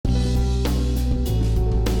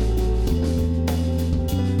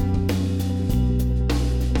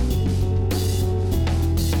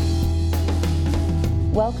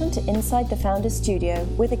Welcome to Inside the Founders Studio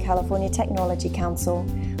with the California Technology Council,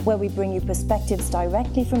 where we bring you perspectives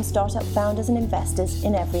directly from startup founders and investors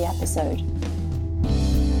in every episode.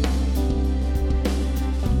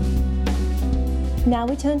 Now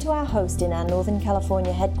we turn to our host in our Northern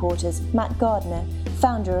California headquarters, Matt Gardner,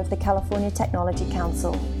 founder of the California Technology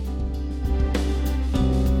Council.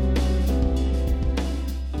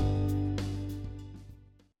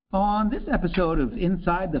 On this episode of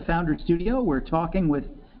Inside the Founders Studio, we're talking with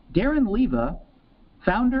Darren Leva,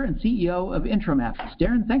 founder and CEO of Intromaps.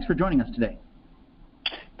 Darren, thanks for joining us today.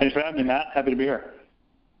 Thanks for having me, Matt. Happy to be here.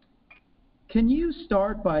 Can you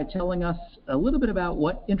start by telling us a little bit about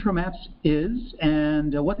what Intromaps is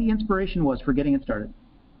and what the inspiration was for getting it started?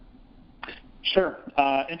 Sure.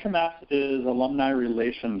 Intromaps is alumni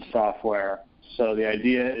relations software. So the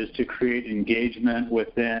idea is to create engagement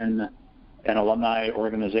within an alumni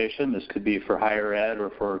organization. This could be for higher ed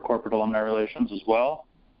or for corporate alumni relations as well.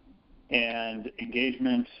 And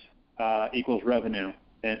engagement equals revenue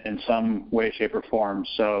in some way, shape, or form.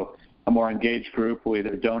 So a more engaged group will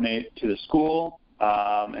either donate to the school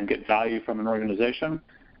and get value from an organization.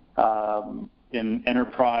 In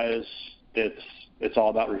enterprise, it's all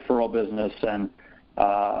about referral business and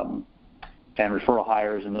referral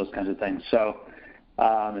hires and those kinds of things. So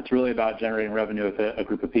it's really about generating revenue with a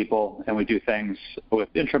group of people, and we do things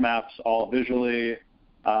with Intromaps all visually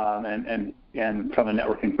and from a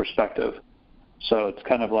networking perspective. So it's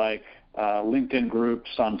kind of like LinkedIn groups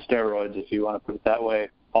on steroids, if you want to put it that way,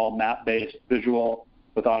 all map-based, visual,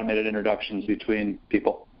 with automated introductions between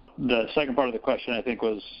people. The second part of the question, I think,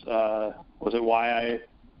 was it why I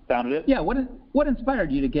founded it? Yeah, what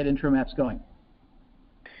inspired you to get Intromaps going?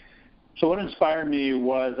 So what inspired me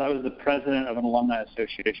was I was the president of an alumni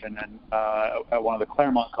association at one of the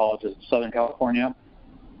Claremont colleges in Southern California,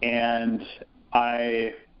 and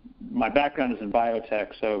my background is in biotech,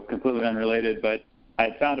 so completely unrelated, but I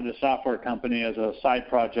had founded a software company as a side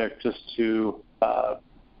project just to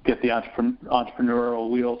get the entrepreneurial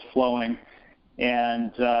wheels flowing,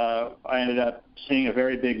 and I ended up seeing a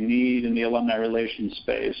very big need in the alumni relations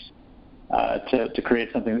space to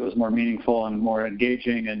create something that was more meaningful and more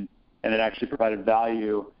engaging and it actually provided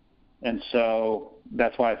value. And so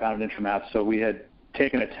that's why I founded Intromaps. So we had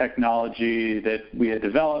taken a technology that we had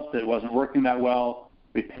developed that wasn't working that well,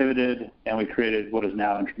 we pivoted, and we created what is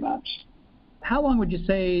now Intromaps. How long would you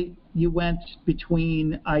say you went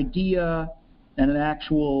between idea and an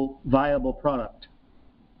actual viable product?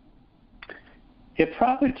 It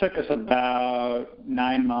probably took us about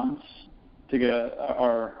 9 months to get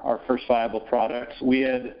our first viable product. We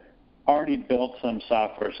had already built some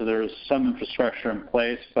software, so there was some infrastructure in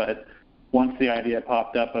place, but once the idea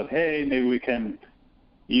popped up of, hey, maybe we can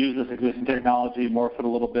use this existing technology, morph it a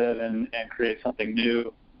little bit, and create something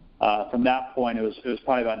new, from that point, it was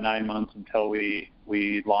probably about 9 months until we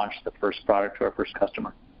launched the first product to our first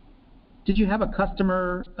customer. Did you have a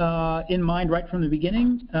customer in mind right from the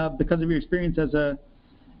beginning because of your experience as an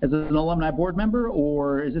alumni board member,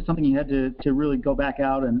 or is this something you had to really go back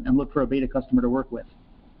out and look for a beta customer to work with?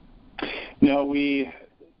 No, we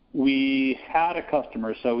had a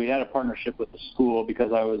customer, so we had a partnership with the school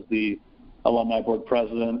because I was the alumni board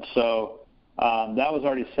president. So that was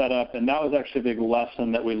already set up, and that was actually a big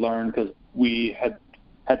lesson that we learned because we had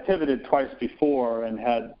pivoted twice before and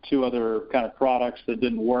had two other kind of products that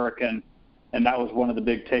didn't work, and that was one of the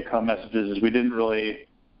big take-home messages is we didn't really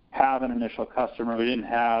have an initial customer. We didn't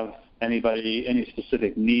have any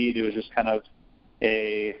specific need. It was just kind of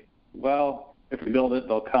if we build it,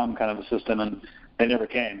 they'll come kind of a system, and they never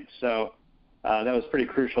came. So that was pretty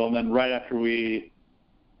crucial. And then right after we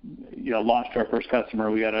launched our first customer,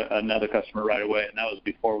 we got another customer right away, and that was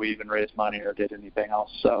before we even raised money or did anything else.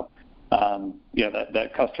 So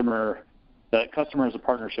that customer as a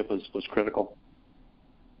partnership was critical.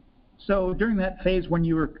 So during that phase when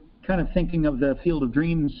you were kind of thinking of the Field of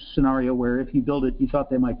Dreams scenario where if you build it, you thought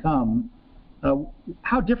they might come,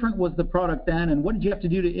 how different was the product then, and what did you have to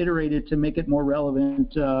do to iterate it to make it more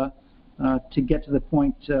relevant to get to the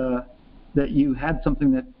point that you had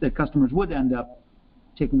something that customers would end up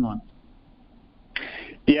taking on?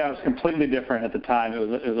 Yeah, it was completely different at the time. It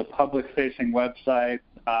was a public-facing website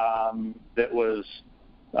that was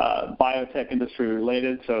biotech industry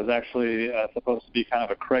related, so it was actually supposed to be kind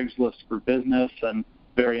of a Craigslist for business and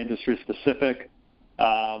very industry specific.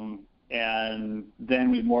 And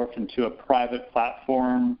then we morphed into a private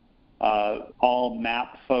platform, all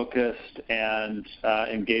map focused and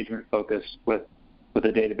engagement focused with a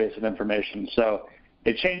database of information. So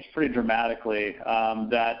it changed pretty dramatically.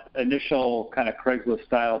 That initial kind of Craigslist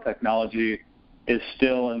style technology is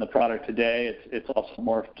still in the product today. It's also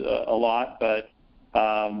morphed a lot, but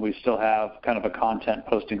We still have kind of a content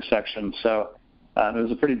posting section. So it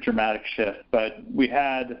was a pretty dramatic shift. But we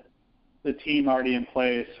had the team already in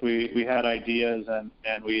place. We had ideas,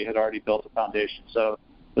 and we had already built a foundation. So it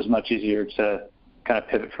was much easier to kind of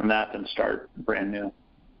pivot from that than start brand new.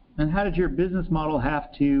 And how did your business model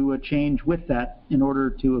have to change with that in order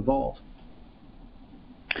to evolve?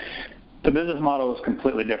 The business model was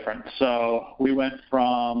completely different. So we went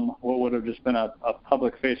from what would have just been a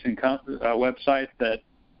public-facing website that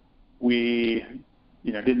we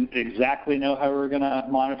didn't exactly know how we were going to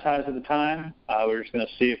monetize at the time. We were just going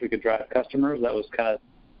to see if we could drive customers. That was kind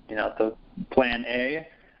of the plan A.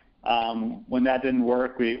 When that didn't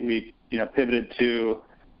work, we pivoted to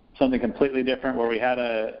something completely different, where we had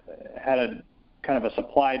a kind of a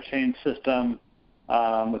supply chain system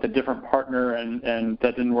with a different partner, and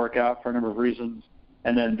that didn't work out for a number of reasons.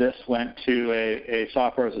 And then this went to a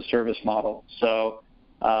software as a service model, so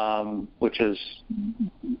which is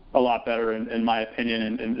a lot better in my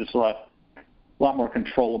opinion, and it's a lot more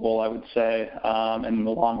controllable, I would say. And in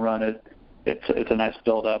the long run, it's a nice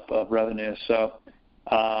buildup of revenue. So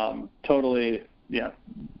totally,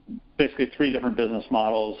 basically 3 different business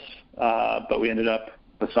models, but we ended up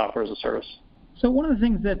with software as a service. So one of the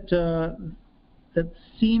things that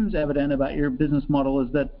seems evident about your business model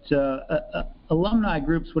is that alumni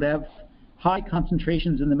groups would have high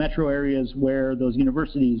concentrations in the metro areas where those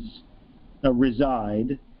universities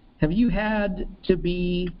reside. Have you had to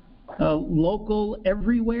be local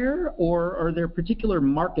everywhere, or are there particular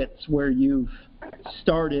markets where you've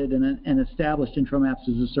started and established IntroMaps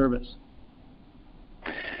as a service?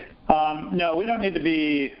 No, we don't need to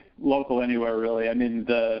be local anywhere, really. I mean,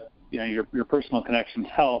 your personal connections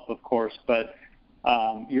help, of course, but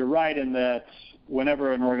you're right in that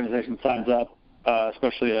whenever an organization signs up,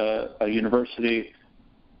 especially a university,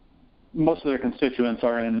 most of their constituents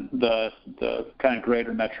are in the kind of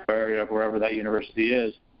greater metro area of wherever that university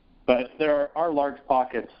is. But there are large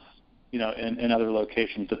pockets, in other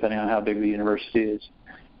locations, depending on how big the university is.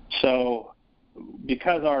 So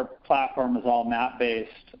because our platform is all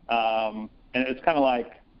map-based, and it's kind of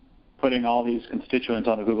like putting all these constituents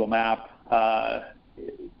on a Google map,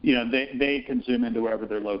 they can zoom into wherever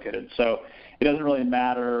they're located. So it doesn't really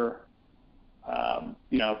matter,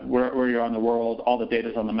 where you're on the world. All the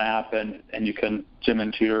data's on the map, and you can zoom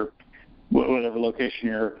into whatever location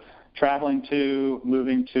you're traveling to,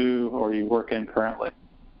 moving to, or you work in currently.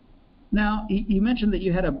 Now, you mentioned that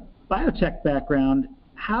you had a biotech background.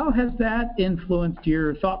 How has that influenced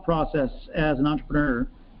your thought process as an entrepreneur?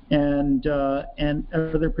 And are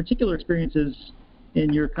there particular experiences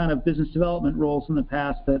in your kind of business development roles in the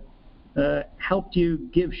past that helped you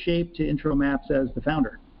give shape to IntroMaps as the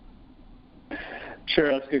founder?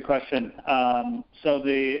 Sure, that's a good question. So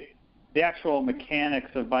the actual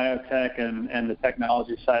mechanics of biotech and the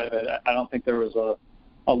technology side of it, I don't think there was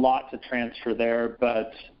a lot to transfer there,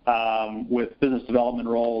 but with business development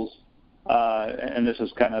roles, and this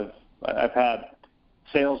is kind of, I've had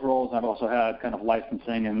sales roles, and I've also had kind of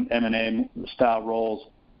licensing and M&A style roles.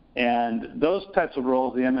 And those types of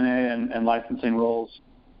roles, the M&A and licensing roles,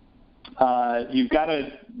 you've got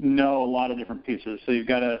to know a lot of different pieces. So you've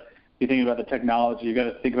got to be thinking about the technology, you've got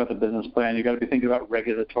to think about the business plan, you've got to be thinking about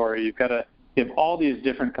regulatory, you've got to have all these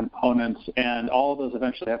different components, and all of those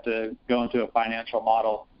eventually have to go into a financial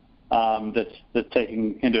model that's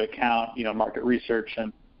taking into account, market research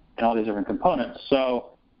and all these different components. So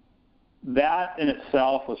that in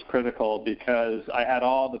itself was critical because I had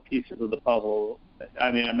all the pieces of the puzzle.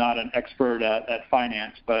 I mean, I'm not an expert at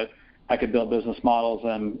finance, but I could build business models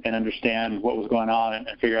and understand what was going on and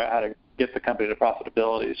figure out how to get the company to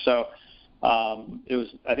profitability. So I think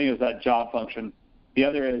it was that job function. The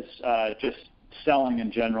other is just selling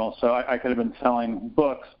in general. So I could have been selling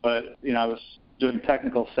books, but I was doing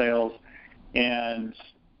technical sales, and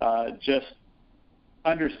just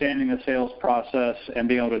understanding the sales process and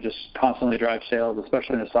being able to just constantly drive sales,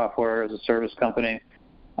 especially in a software as a service company,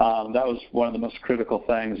 that was one of the most critical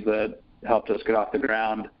things that helped us get off the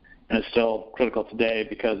ground, and it's still critical today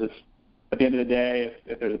because at the end of the day,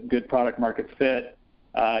 if there's a good product market fit,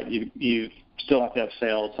 you still have to have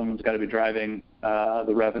sales. Someone's got to be driving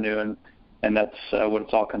the revenue, and that's what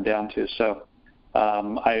it's all come down to. So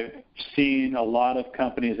I've seen a lot of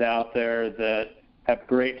companies out there that have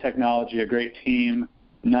great technology, a great team.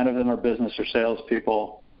 None of them are business or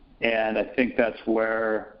salespeople, and I think that's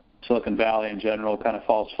where Silicon Valley in general kind of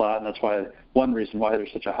falls flat, and that's why one reason why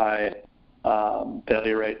there's such a high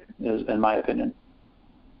failure rate, is, in my opinion.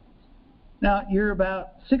 Now, you're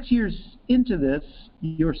about 6 years into this.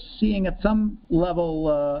 You're seeing at some level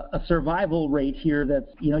a survival rate here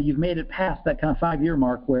that's, you've made it past that kind of 5-year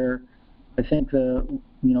mark where I think the,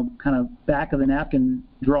 kind of back of the napkin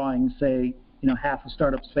drawings say, half of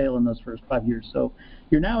startups fail in those first 5 years. So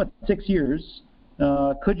you're now at 6 years.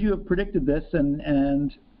 Could you have predicted this,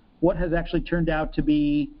 and what has actually turned out to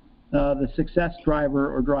be the success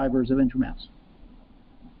driver or drivers of Intromaps?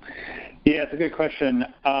 Yeah, it's a good question.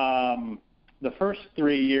 The first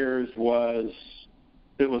 3 years was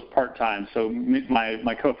part-time. So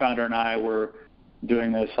my co-founder and I were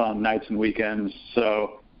doing this on nights and weekends.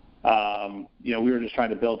 So, we were just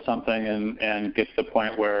trying to build something and get to the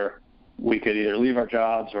point where we could either leave our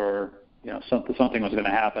jobs or, something was going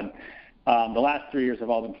to happen. The last 3 years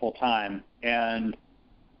have all been full-time. And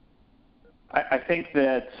I think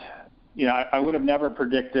that, I would have never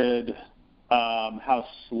predicted how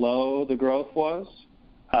slow the growth was.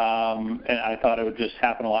 And I thought it would just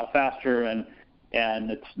happen a lot faster. And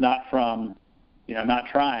it's not from, not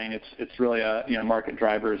trying. It's really, market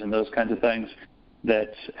drivers and those kinds of things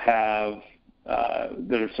that have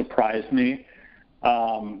surprised me.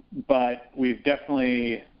 But we've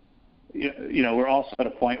definitely, we're also at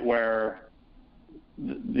a point where,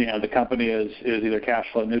 the company is either cash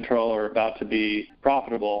flow neutral or about to be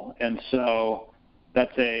profitable. And so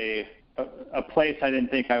that's a place I didn't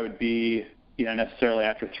think I would be, necessarily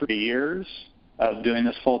after 3 years of doing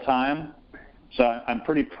this full time. So I'm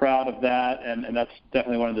pretty proud of that, and that's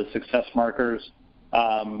definitely one of the success markers.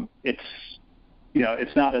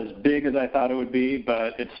 It's not as big as I thought it would be,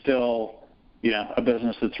 but it's still, a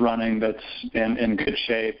business that's running, that's in good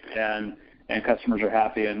shape, and customers are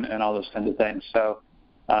happy, and all those kinds of things. So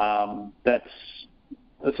that's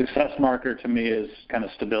a success marker to me, is kind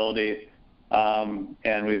of stability,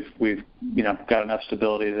 and we've got enough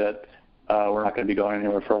stability that we're not going to be going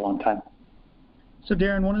anywhere for a long time. So,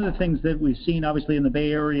 Darren, one of the things that we've seen, obviously, in the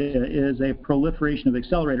Bay Area is a proliferation of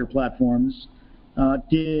accelerator platforms.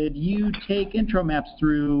 Did you take Intromaps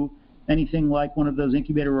through anything like one of those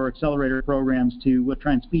incubator or accelerator programs to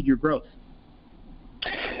try and speed your growth?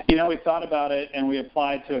 We thought about it, and we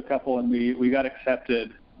applied to a couple, and we got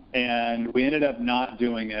accepted, and we ended up not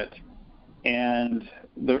doing it. And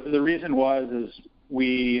the reason is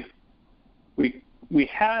we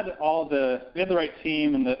had the right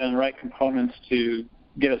team and the right components to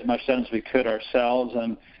get as much done as we could ourselves.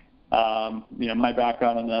 And my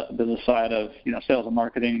background on the business side of sales and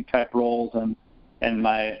marketing type roles, and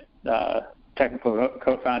my technical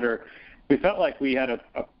co-founder, we felt like we had a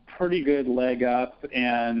pretty good leg up,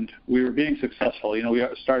 and we were being successful. We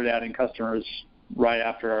started adding customers right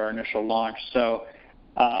after our initial launch. So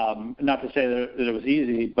not to say that it was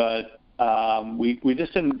easy, but we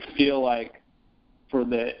just didn't feel like, for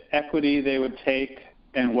the equity they would take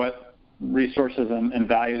and what resources and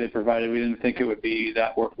value they provided, we didn't think it would be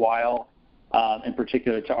that worthwhile, in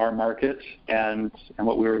particular to our market and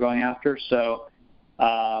what we were going after. So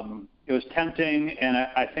it was tempting, and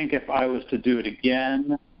I think if I was to do it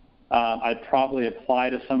again, I'd probably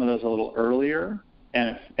apply to some of those a little earlier,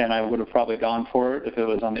 and I would have probably gone for it if it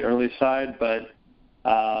was on the early side. But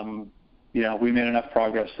we made enough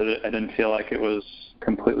progress that I didn't feel like it was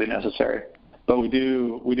completely necessary. But we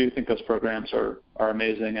do think those programs are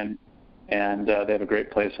amazing, and they have a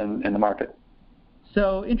great place in the market.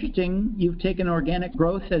 So interesting. You've taken organic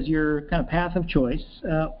growth as your kind of path of choice.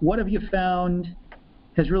 What have you found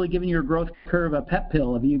has really given your growth curve a pep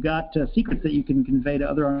pill? Have you got secrets that you can convey to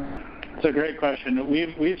other? It's a great question.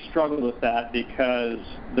 We've struggled with that because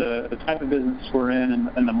the type of business we're in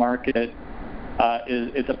and the market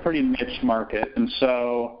it's a pretty niche market, and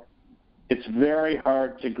so it's very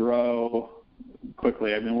hard to grow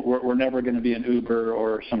quickly. I mean, we're never going to be an Uber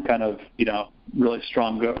or some kind of really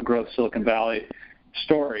strong growth Silicon Valley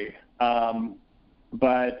story.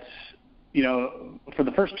 But for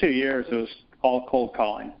the first 2 years, it was all cold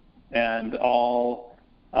calling and all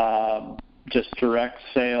just direct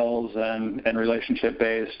sales and relationship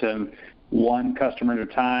based, and one customer at a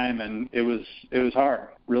time, and it was hard,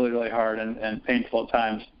 really hard and painful at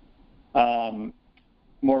times.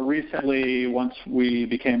 More recently, once we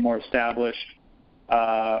became more established,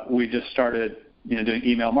 we just started doing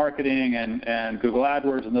email marketing and Google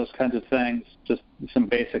AdWords and those kinds of things, just some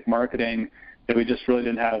basic marketing that we just really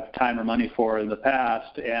didn't have time or money for in the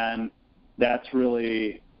past, and that's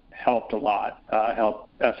really helped a lot,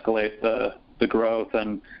 helped escalate the growth.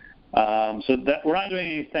 And so that we're not doing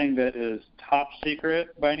anything that is top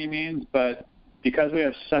secret by any means, but because we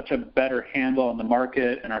have such a better handle on the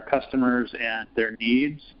market and our customers and their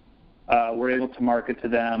needs, we're able to market to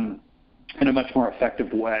them in a much more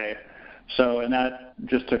effective way. So, and that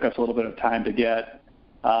just took us a little bit of time to get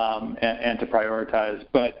and to prioritize.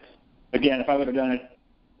 But again, if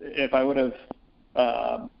I would have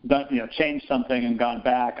changed something and gone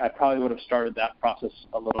back, I probably would have started that process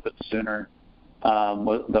a little bit sooner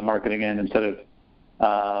with the marketing end instead of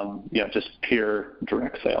just pure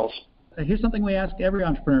direct sales. Here's something we ask every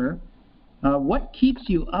entrepreneur. What keeps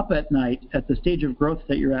you up at night at the stage of growth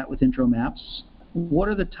that you're at with Intro Maps? What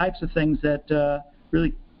are the types of things that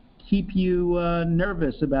really keep you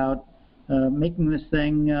nervous about making this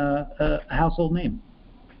thing a household name?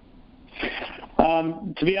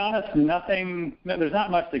 To be honest, there's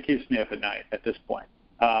not much that keeps me up at night at this point.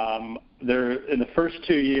 In the first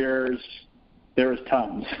 2 years, there was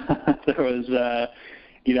tons. There was,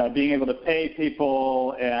 being able to pay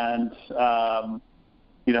people and,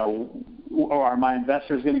 are my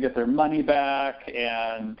investors going to get their money back?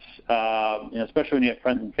 And, especially when you have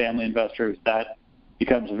friends and family investors, that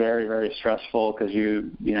becomes very, very stressful because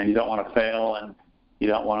you don't want to fail and you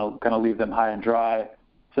don't want to kind of leave them high and dry.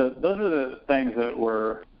 So those are the things that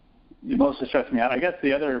were mostly stressing me out. I guess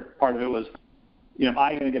the other part of it was, am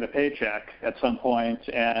I going to get a paycheck at some point?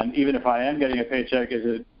 And even if I am getting a paycheck, is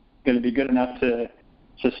it going to be good enough to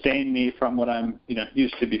sustain me from what I'm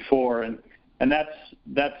used to before? And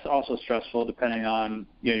that's also stressful depending on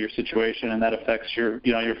your situation, and that affects your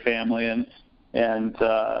family and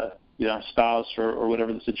spouse or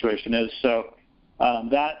whatever the situation is. So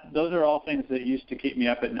those are all things that used to keep me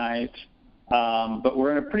up at night. But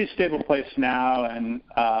we're in a pretty stable place now, and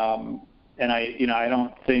I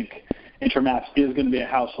don't think Intro Maps is going to be a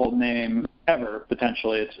household name ever.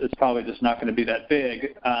 Potentially, it's probably just not going to be that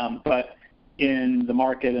big. But in the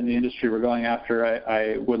market and the industry we're going after,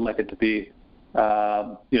 I would like it to be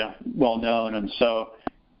well known, and so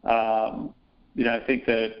I think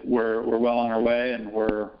that we're well on our way, and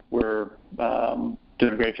we're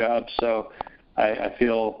doing a great job. So I'm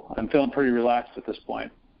feeling pretty relaxed at this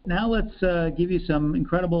point. Now let's give you some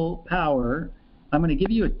incredible power. I'm going to give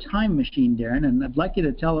you a time machine, Darren, and I'd like you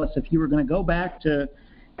to tell us if you were going to go back to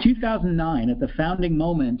 2009 at the founding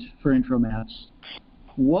moment for Intro Maps,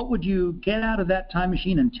 what would you get out of that time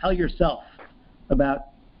machine and tell yourself about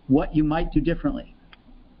what you might do differently?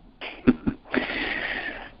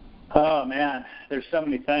 Oh, man, there's so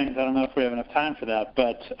many things. I don't know if we have enough time for that,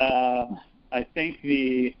 but I think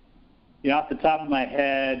off the top of my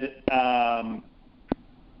head,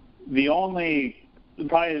 probably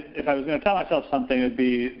if I was going to tell myself something, it would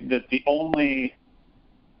be that the only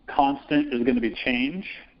constant is going to be change.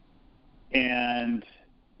 And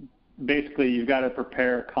basically you've got to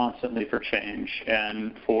prepare constantly for change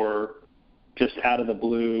and for just out of the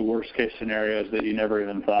blue worst case scenarios that you never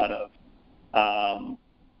even thought of.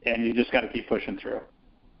 And you just got to keep pushing through.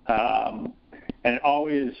 And it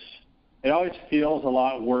always feels a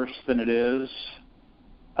lot worse than it is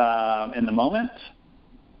in the moment.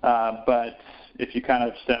 But if you kind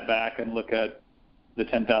of step back and look at the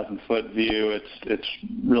 10,000-foot view, it's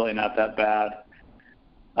really not that bad.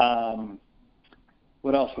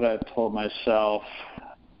 What else would I have told myself?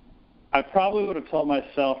 I probably would have told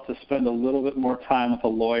myself to spend a little bit more time with a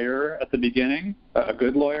lawyer at the beginning, a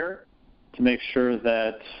good lawyer, to make sure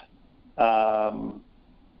that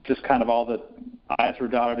just kind of all the I's were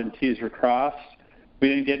dotted and T's were crossed. We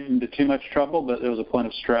didn't get into too much trouble, but there was a point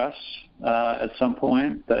of stress at some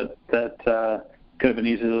point that could have been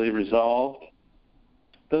easily resolved.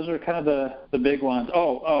 Those are kind of the big ones.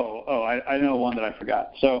 I know one that I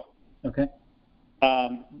forgot. So, okay.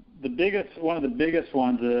 One of the biggest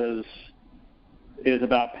ones is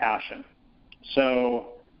about passion. So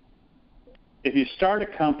if you start a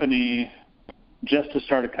company just to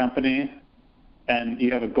start a company and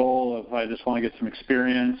you have a goal of I just want to get some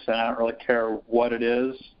experience and I don't really care what it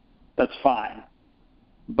is, that's fine.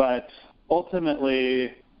 But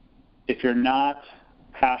ultimately, if you're not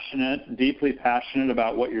deeply passionate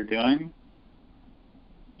about what you're doing,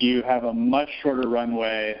 you have a much shorter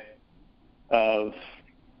runway of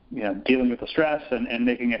dealing with the stress and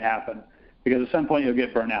making it happen, because at some point you'll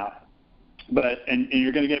get burnt out. And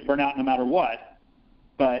you're going to get burnt out no matter what.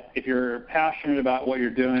 But if you're passionate about what you're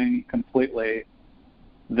doing completely,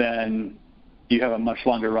 then you have a much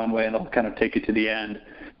longer runway, and it'll kind of take you to the end.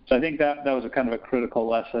 So I think that was a kind of a critical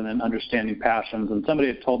lesson in understanding passions. And somebody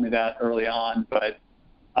had told me that early on, but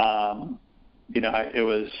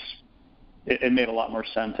it made a lot more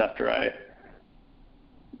sense after I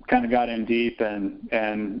kind of got in deep and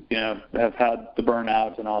have had the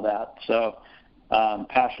burnout and all that. So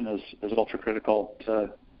passion is ultra critical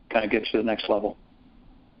to kind of get you to the next level.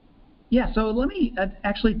 Yeah, so let me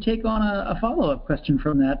actually take on a follow-up question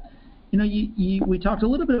from that. We talked a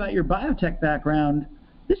little bit about your biotech background.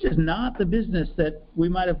 This is not the business that we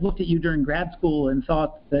might have looked at you during grad school and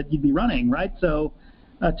thought that you'd be running, right? So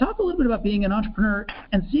talk a little bit about being an entrepreneur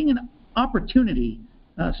and seeing an opportunity.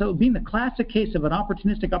 So being the classic case of an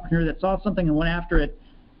opportunistic entrepreneur that saw something and went after it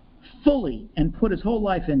fully and put his whole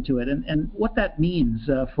life into it, and what that means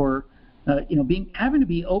for having to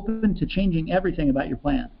be open to changing everything about your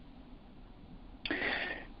plan.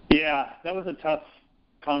 Yeah, that was a tough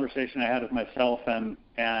conversation I had with myself and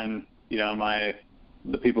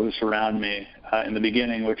the people who surround me in the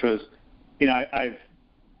beginning, which was, I've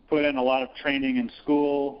put in a lot of training in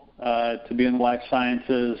school to be in the life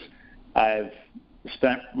sciences. I've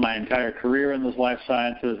spent my entire career in those life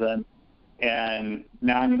sciences, and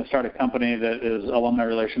now I'm going to start a company that is alumni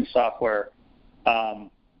relations software.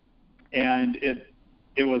 And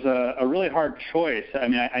it was a really hard choice. I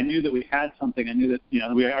mean, I knew that we had something. I knew that,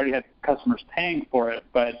 we already had customers paying for it,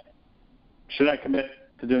 but should I commit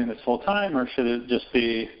to doing this full time, or should it just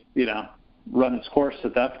be, run its course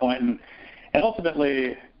at that point? And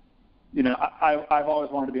ultimately, I've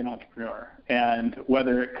always wanted to be an entrepreneur, and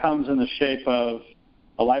whether it comes in the shape of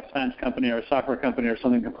a life science company or a software company or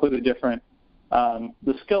something completely different,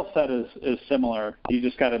 the skill set is similar. You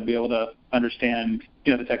just got to be able to understand,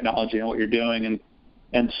 the technology and what you're doing,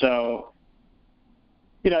 and so,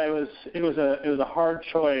 it was a hard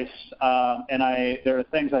choice, and there are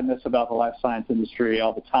things I miss about the life science industry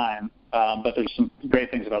all the time, but there's some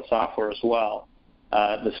great things about software as well.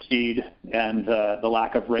 The speed and the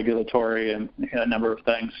lack of regulatory and a number of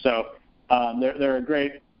things. So there are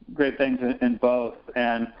great things in both,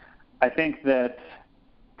 and I think that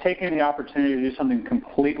taking the opportunity to do something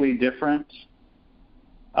completely different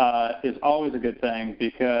is always a good thing,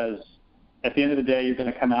 because at the end of the day, you're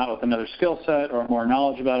going to come out with another skill set or more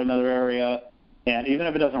knowledge about another area, and even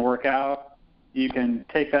if it doesn't work out, you can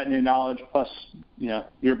take that new knowledge plus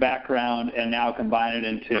your background and now combine it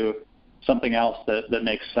into something else that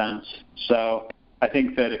makes sense. So I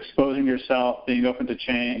think that exposing yourself, being open to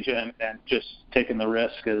change, and just taking the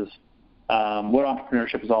risk is what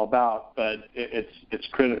entrepreneurship is all about. But it's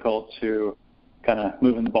critical to kind of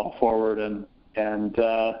moving the ball forward and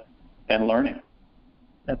learning.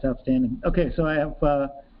 That's outstanding. Okay, so I have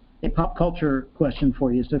a pop culture question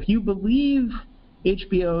for you. So if you believe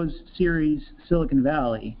HBO's series Silicon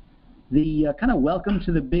Valley, the kind of welcome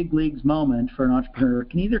to the big leagues moment for an entrepreneur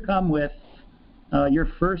can either come with your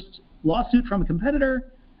first lawsuit from a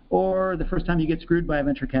competitor or the first time you get screwed by a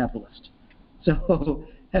venture capitalist. So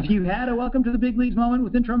have you had a welcome to the big leagues moment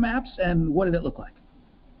with Intro Maps, and what did it look like?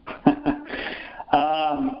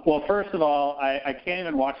 Well, first of all, I can't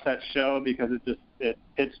even watch that show because it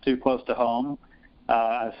hits too close to home.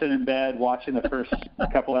 I was sitting in bed watching the first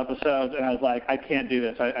couple episodes, and I was like, I can't do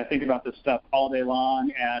this. I think about this stuff all day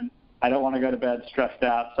long, and I don't want to go to bed stressed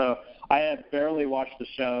out. So I have barely watched the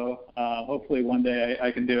show. Hopefully one day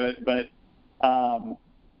I can do it. But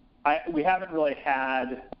we haven't really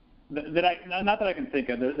had not that I can think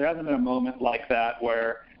of. There hasn't been a moment like that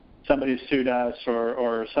where somebody sued us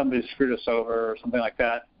or somebody screwed us over or something like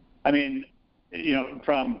that. I mean,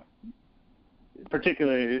 from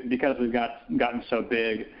particularly because we've gotten so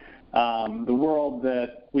big, the world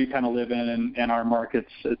that we kind of live in and our markets,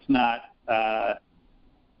 it's not.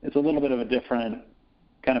 It's a little bit of a different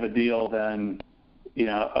kind of a deal than,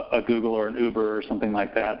 a Google or an Uber or something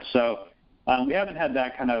like that. So we haven't had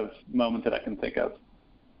that kind of moment that I can think of.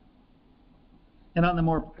 And on the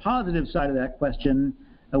more positive side of that question,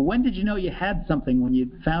 when did you know you had something? When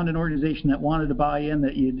you found an organization that wanted to buy in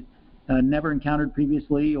that you'd never encountered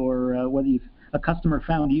previously, or whether a customer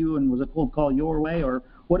found you and was a cold call your way, or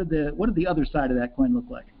what did the other side of that coin look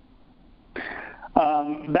like?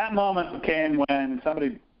 That moment came when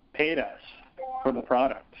somebody paid us for the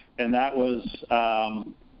product, and that was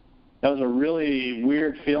a really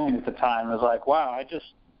weird feeling at the time. It was like, wow, I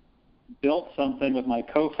just built something with my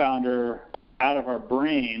co-founder out of our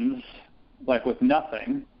brains, like with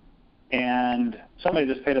nothing, and somebody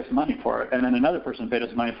just paid us money for it, and then another person paid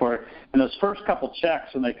us money for it. And those first couple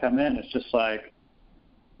checks when they come in, it's just like,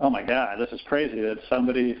 oh my God, this is crazy that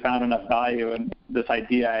somebody found enough value in this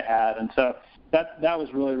idea I had. And so that was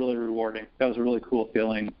really, really rewarding. That was a really cool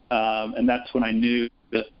feeling. And that's when I knew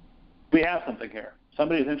that we have something here.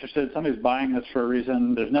 Somebody's interested. Somebody's buying this for a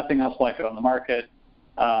reason. There's nothing else like it on the market.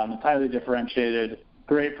 It's highly differentiated,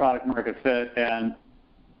 great product market fit, and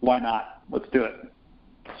why not? Let's do it.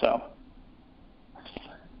 So.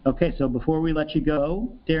 Okay, so before we let you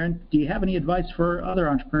go, Darren, do you have any advice for other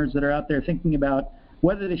entrepreneurs that are out there thinking about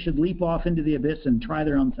whether they should leap off into the abyss and try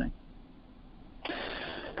their own thing?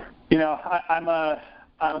 I'm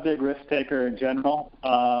a big risk taker in general,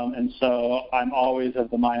 and so I'm always of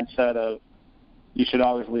the mindset of you should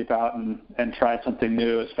always leap out and try something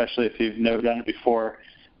new, especially if you've never done it before,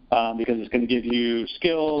 because it's going to give you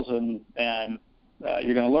skills and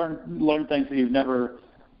you're going to learn things that you've never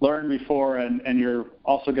learned before, and you're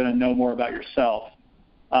also going to know more about yourself.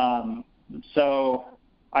 So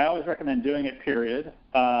I always recommend doing it, period.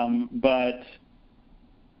 But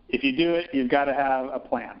if you do it, you've got to have a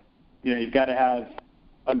plan. You've got to have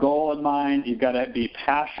a goal in mind. You've got to be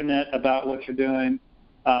passionate about what you're doing.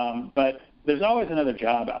 But there's always another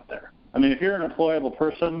job out there. I mean, if you're an employable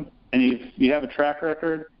person and you have a track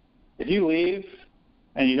record, if you leave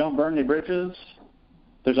and you don't burn any bridges,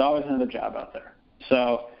 there's always another job out there.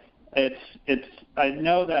 So I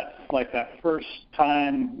know that like that first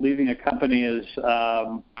time leaving a company is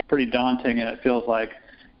pretty daunting, and it feels like,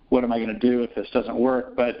 what am I going to do if this doesn't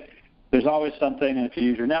work? But there's always something, and if you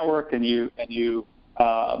use your network and you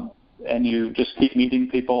just keep meeting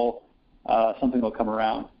people, something will come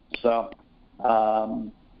around. So,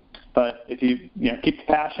 but if you keep the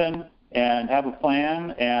passion and have a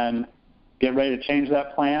plan and get ready to change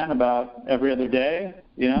that plan about every other day,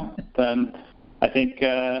 then I think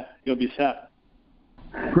you'll be set.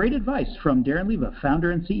 Great advice from Darren Leva,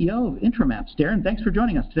 founder and CEO of Intramaps. Darren, thanks for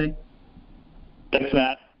joining us today. Thanks,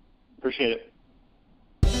 Matt. Appreciate it.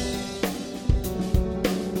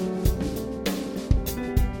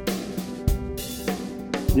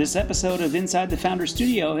 This episode of Inside the Founder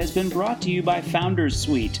Studio has been brought to you by Founders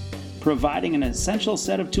Suite, providing an essential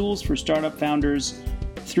set of tools for startup founders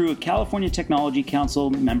through a California Technology Council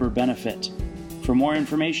member benefit. For more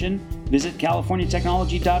information, visit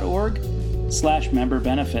californiatechnology.org/member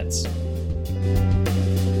benefits.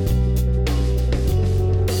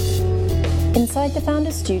 Inside the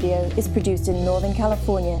Founder Studio is produced in Northern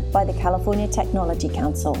California by the California Technology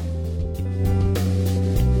Council.